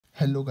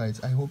Hello guys,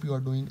 I hope you are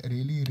doing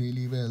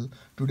really well.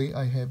 Today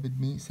I have with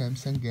me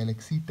Samsung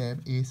Galaxy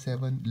Tab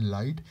A7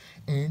 Lite,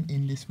 and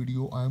in this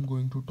video I am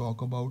going to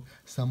talk about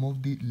some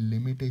of the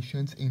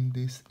limitations in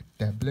this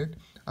tablet.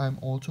 I am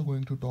also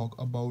going to talk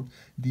about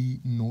the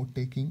note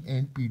taking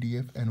and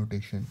PDF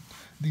annotation.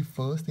 The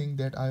first thing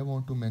that I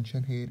want to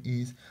mention here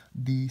is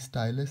the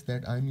stylus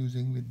that I'm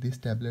using with this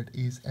tablet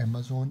is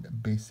Amazon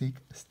Basic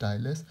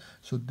Stylus.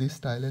 So this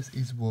stylus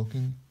is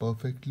working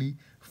perfectly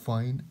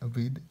fine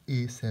with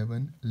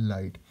A7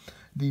 Lite.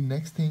 The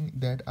next thing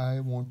that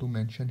I want to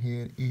mention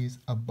here is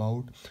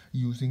about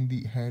using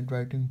the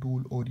handwriting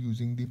tool or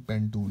using the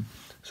pen tool.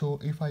 So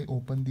if I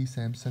open the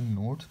Samsung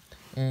Notes,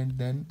 and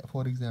then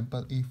for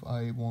example if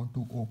I want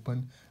to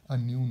open a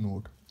new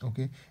note,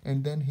 okay,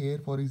 and then here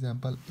for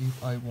example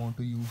if I want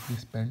to use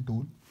this pen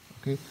tool,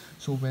 okay,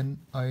 so when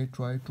I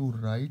try to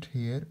write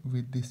here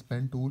with this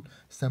pen tool,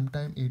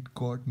 sometime it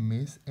got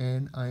miss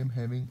and I am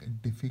having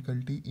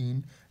difficulty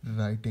in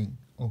writing.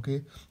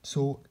 Okay,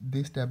 so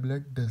this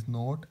tablet does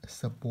not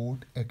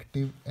support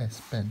active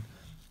S Pen,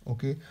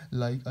 okay,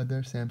 like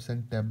other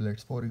Samsung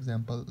tablets, for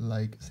example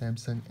like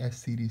Samsung S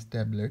series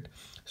tablet.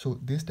 So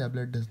this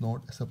tablet does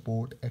not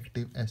support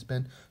active S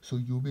Pen, so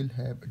you will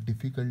have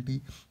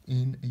difficulty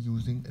in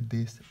using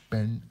this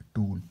pen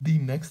tool. The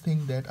next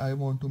thing that I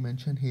want to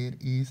mention here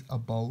is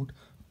about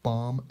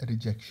palm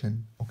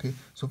rejection. Okay,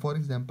 so for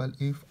example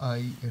if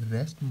I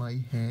rest my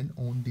hand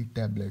on the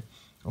tablet,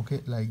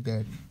 okay, like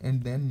that,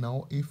 and then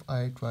now if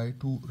I try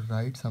to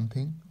write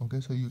something, okay,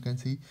 so you can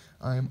see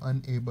I am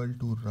unable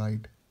to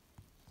write.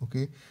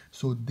 Okay,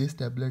 so this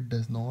tablet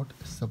does not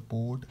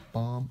support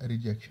palm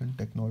rejection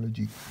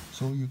technology.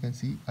 So you can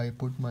see I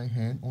put my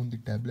hand on the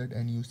tablet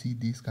and you see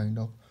these kind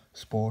of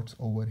spots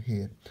over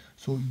here.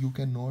 So you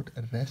cannot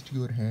rest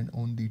your hand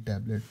on the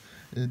tablet.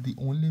 The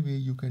only way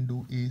you can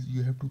do is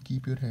you have to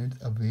keep your hands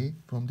away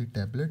from the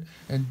tablet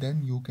and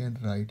then you can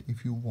write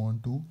if you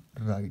want to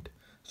write.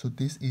 So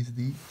this is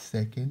the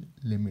second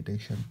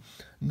limitation.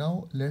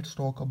 Now let's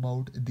talk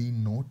about the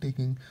note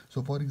taking.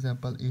 So for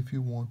example if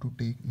you want to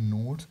take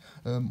notes,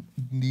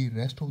 the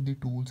rest of the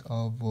tools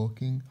are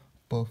working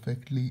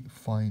perfectly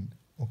fine.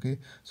 Okay,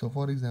 so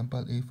for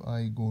example if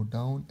I go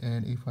down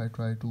and if I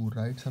try to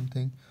write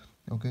something,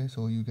 okay,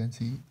 so you can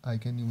see I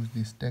can use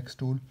this text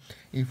tool.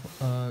 If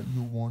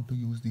you want to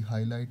use the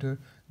highlighter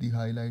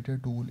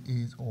tool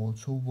is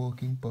also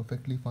working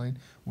perfectly fine.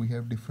 We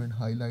have different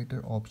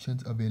highlighter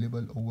options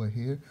available over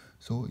here.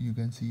 So you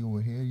can see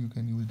over here you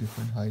can use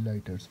different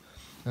highlighters.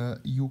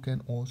 You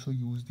can also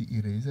use the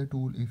eraser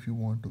tool if you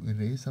want to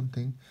erase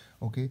something,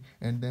 okay,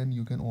 and then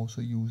you can also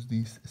use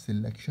this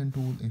selection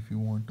tool if you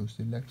want to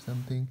select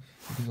something.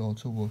 It is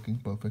also working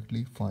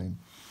perfectly fine.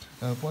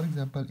 For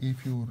example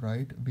if you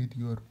write with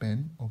your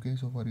pen, okay,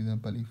 so for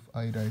example if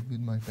I write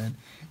with my pen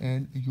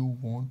and you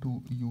want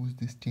to use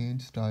this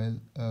change style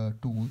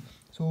tool,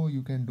 so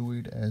you can do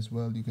it as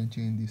well. You can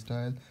change the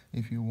style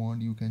if you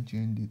want. You can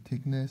change the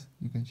thickness,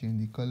 you can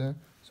change the color.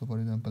 So for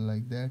example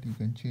like that you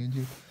can change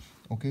it.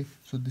 Okay,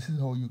 so this is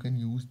how you can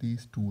use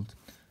these tools.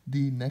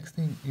 The next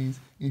thing is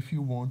if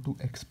you want to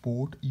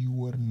export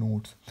your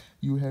notes,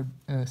 you have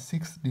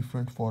 6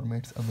 different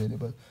formats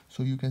available.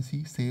 So you can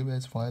see save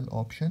as file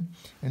option,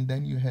 and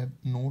then you have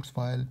notes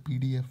file,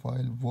 PDF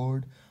file,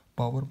 Word,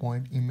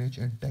 PowerPoint, image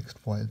and text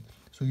file.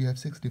 So you have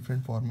 6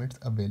 different formats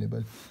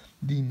available.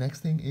 The next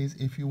thing is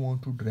if you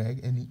want to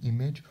drag any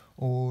image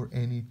or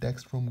any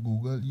text from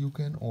Google, you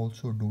can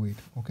also do it.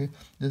 Okay,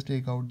 just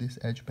take out this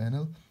edge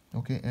panel,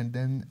 okay, and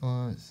then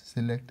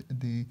select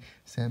the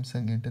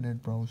Samsung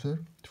internet browser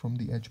from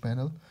the edge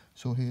panel.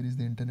 So here is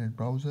the internet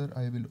browser.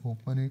 I will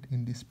open it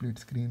in the split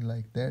screen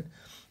like that,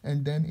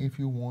 and then if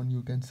you want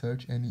you can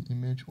search any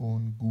image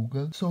on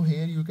Google. So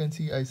here you can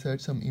see I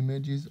searched some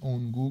images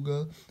on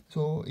Google.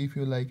 So if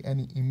you like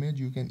any image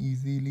you can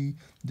easily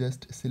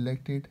just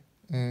select it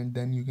and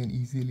then you can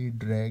easily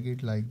drag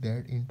it like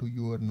that into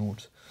your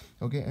notes.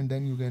 Okay, and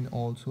then you can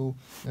also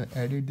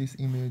edit this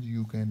image,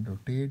 you can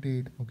rotate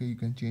it, okay, you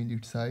can change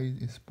its size,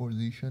 its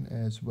position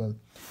as well.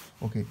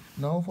 Okay,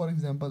 now for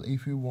example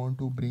if you want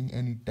to bring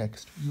any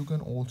text you can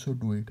also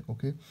do it.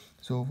 Okay,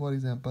 so for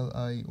example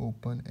I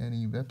open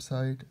any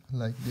website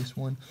like this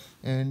one,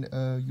 and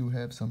you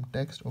have some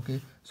text.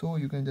 Okay, so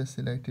you can just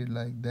select it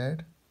like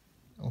that,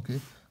 okay,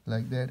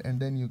 like that, and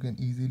then you can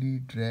easily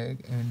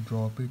drag and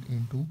drop it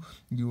into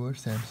your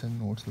Samsung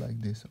Notes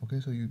like this. Okay,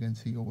 so you can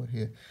see over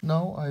here.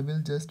 Now I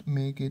will just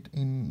make it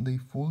in the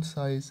full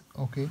size.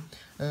 Okay,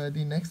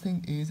 the next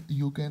thing is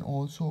you can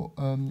also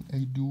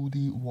do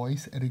the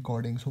voice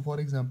recording. So for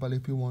example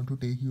if you want to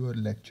take your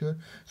lecture,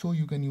 so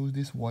you can use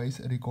this voice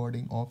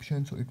recording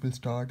option. So it will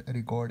start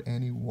record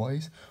any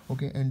voice,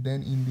 okay, and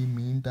then in the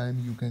meantime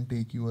you can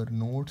take your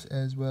notes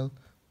as well.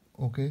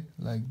 Okay,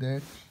 like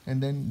that,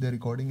 and then the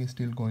recording is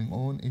still going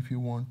on. If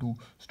you want to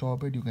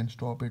stop it you can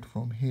stop it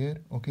from here.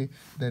 Okay,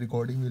 the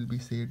recording will be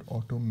saved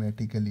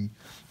automatically.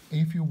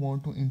 If you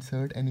want to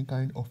insert any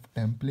kind of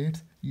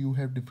templates, you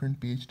have different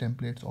page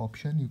templates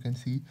option. You can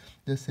see,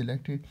 just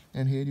select it,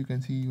 and here you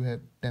can see you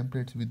have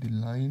templates with the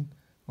line,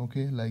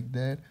 okay, like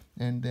that.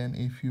 And then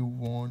if you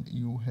want,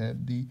 you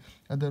have the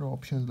other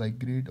options like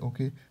grid,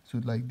 okay, so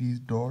like these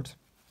dots.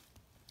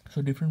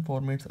 So different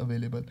formats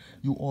available.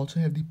 You also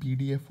have the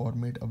PDF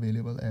format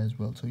available as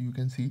well, so you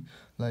can see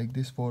like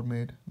this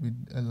format with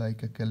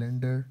like a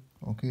calendar,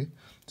 okay,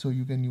 so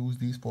you can use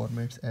these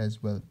formats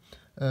as well.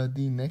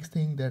 The next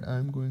thing that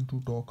I'm going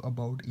to talk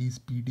about is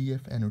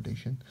PDF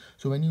annotation.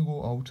 So when you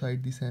go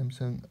outside the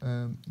Samsung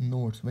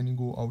notes, when you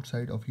go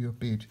outside of your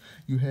page,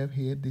 you have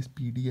here this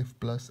PDF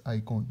plus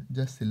icon.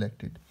 Just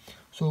select it.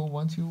 So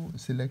once you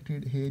select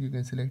it, here you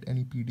can select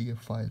any PDF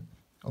file,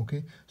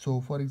 okay.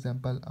 So for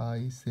example,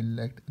 I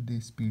select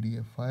this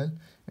PDF file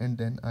and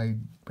then I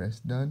press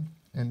done,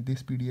 and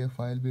this PDF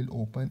file will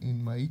open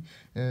in my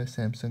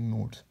Samsung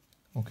notes,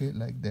 okay,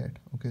 like that.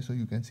 Okay, so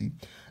you can see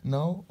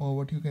now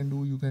what you can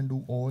do, you can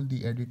do all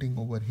the editing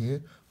over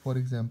here. For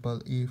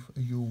example, if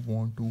you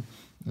want to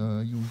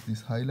use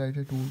this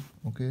highlighter tool,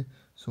 okay,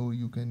 so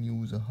you can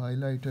use a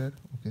highlighter,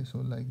 okay, so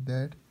like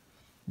that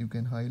you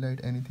can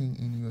highlight anything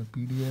in your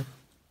PDF,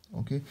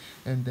 okay.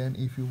 And then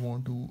if you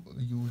want to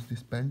use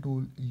this pen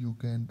tool, you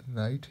can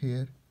write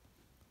here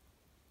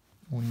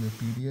on your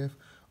PDF,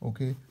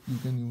 okay. You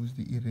can use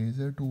the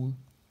eraser tool,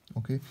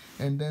 okay.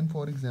 And then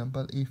for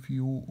example, if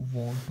you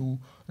want to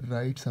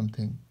write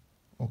something,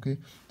 okay,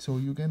 so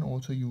you can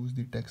also use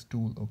the text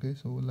tool, okay,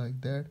 so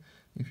like that.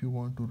 If you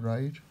want to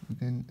write, you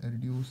can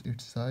reduce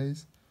its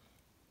size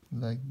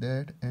like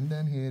that, and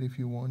then here if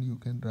you want, you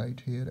can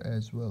write here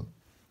as well,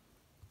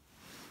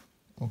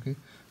 okay.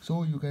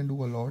 So you can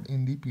do a lot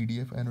in the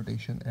PDF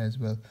annotation as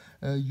well.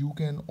 You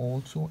can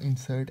also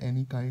insert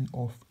any kind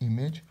of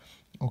image,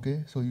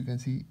 okay, so you can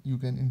see you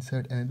can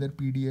insert another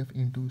PDF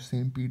into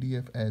same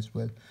PDF as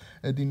well.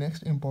 The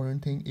next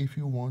important thing, if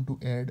you want to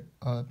add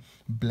a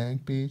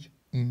blank page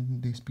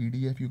in this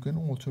PDF, you can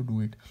also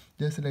do it.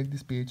 Just select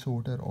this page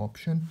sorter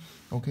option,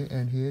 okay,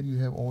 and here you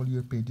have all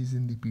your pages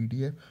in the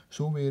PDF.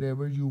 So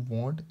wherever you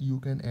want, you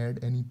can add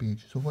any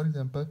page. So for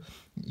example,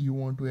 you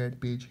want to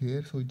add page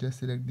here, so just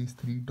select these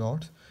three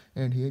dots,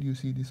 and here you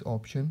see this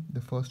option.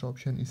 The first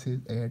option is says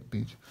add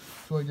page,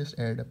 so I just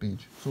add a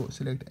page. So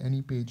select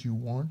any page you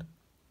want.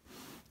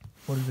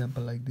 For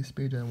example, like this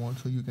page I want,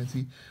 so you can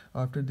see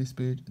after this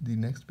page the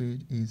next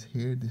page is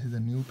here. This is a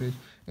new page,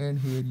 and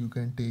here you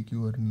can take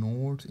your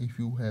notes. If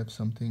you have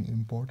something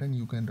important,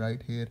 you can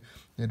write here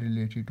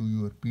related to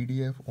your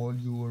PDF. All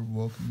your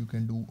work you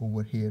can do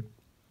over here,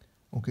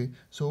 okay.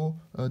 So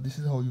this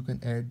is how you can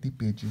add the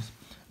pages.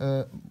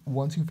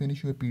 Once you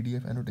finish your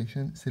PDF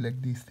annotation,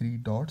 select these three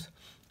dots,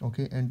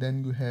 okay, and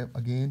then you have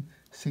again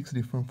 6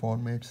 different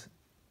formats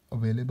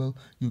available.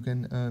 You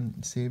can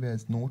save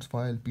as notes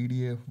file,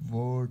 PDF,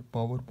 Word,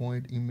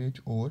 PowerPoint,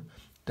 image, or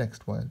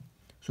text file.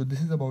 So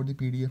this is about the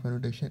PDF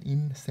annotation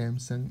in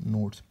Samsung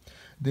Notes.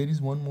 There is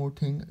one more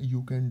thing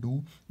you can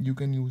do. You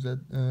can use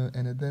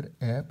another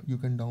app. You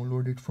can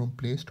download it from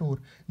Play Store.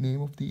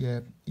 Name of the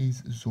app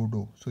is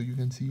Xodo. So you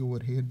can see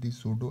over here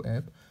this Xodo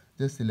app.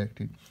 Just select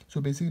it. So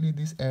basically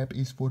this app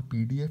is for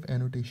PDF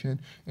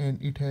annotation,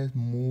 and it has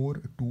more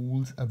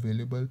tools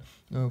available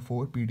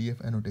for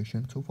PDF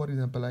annotation. So for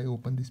example, I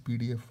open this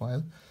PDF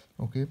file,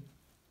 okay,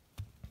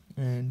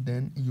 and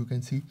then you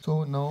can see.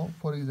 So now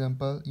for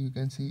example, you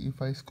can see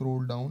if I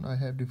scroll down, I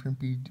have different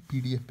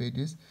PDF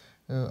pages.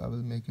 I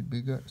will make it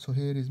bigger. So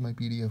here is my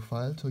PDF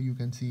file, so you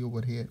can see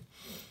over here.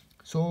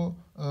 So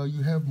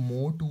you have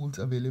more tools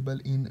available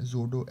in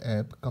Xodo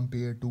app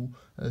compared to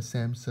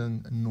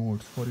Samsung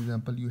Notes. For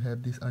example, you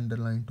have this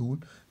underline tool.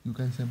 You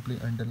can simply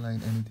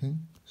underline anything,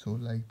 so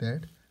like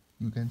that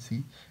you can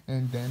see.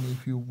 And then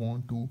if you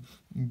want to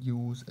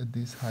use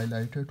this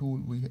highlighter tool,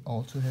 we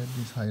also have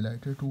this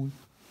highlighter tool,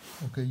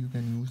 okay, you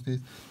can use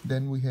this.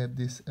 Then we have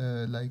this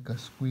like a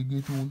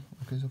squiggy tool,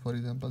 okay. So for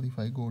example, if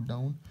I go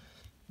down,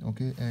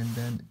 okay, and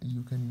then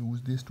you can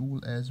use this tool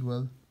as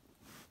well,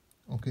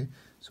 okay,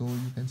 so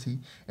you can see.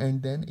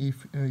 And then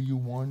if you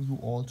want, you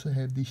also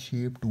have the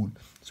shape tool.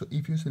 So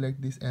if you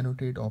select this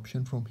annotate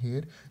option from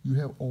here, you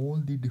have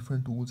all the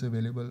different tools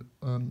available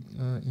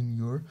in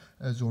your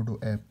Xodo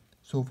app.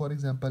 So for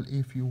example,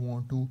 if you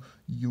want to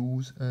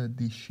use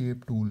the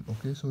shape tool,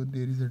 okay, so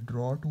there is a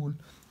draw tool.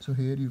 So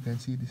here you can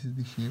see this is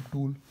the shape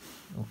tool,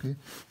 okay.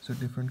 So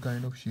different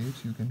kind of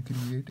shapes you can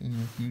create in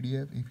your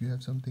PDF. If you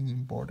have something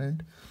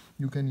important,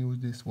 you can use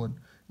this one.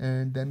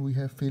 And then we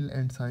have fill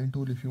and sign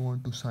tool. If you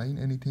want to sign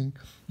anything,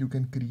 you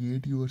can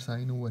create your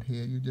sign over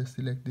here. You just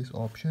select this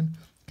option,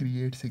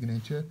 create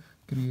signature,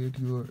 create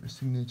your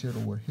signature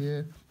over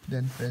here,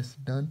 then press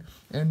done.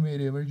 And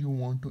wherever you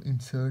want to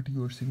insert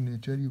your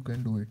signature, you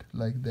can do it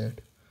like that.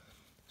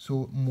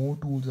 So more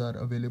tools are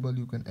available,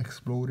 you can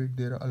explore it.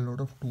 There are a lot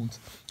of tools.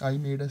 I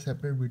made a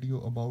separate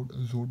video about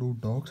Xodo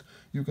docs,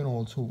 you can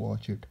also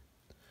watch it.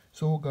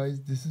 So guys,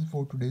 this is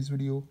for today's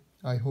video.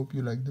 I hope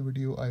you like the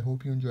video, I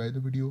hope you enjoy the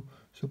video.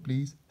 So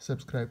please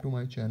subscribe to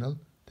my channel.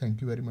 Thank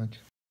you very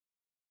much.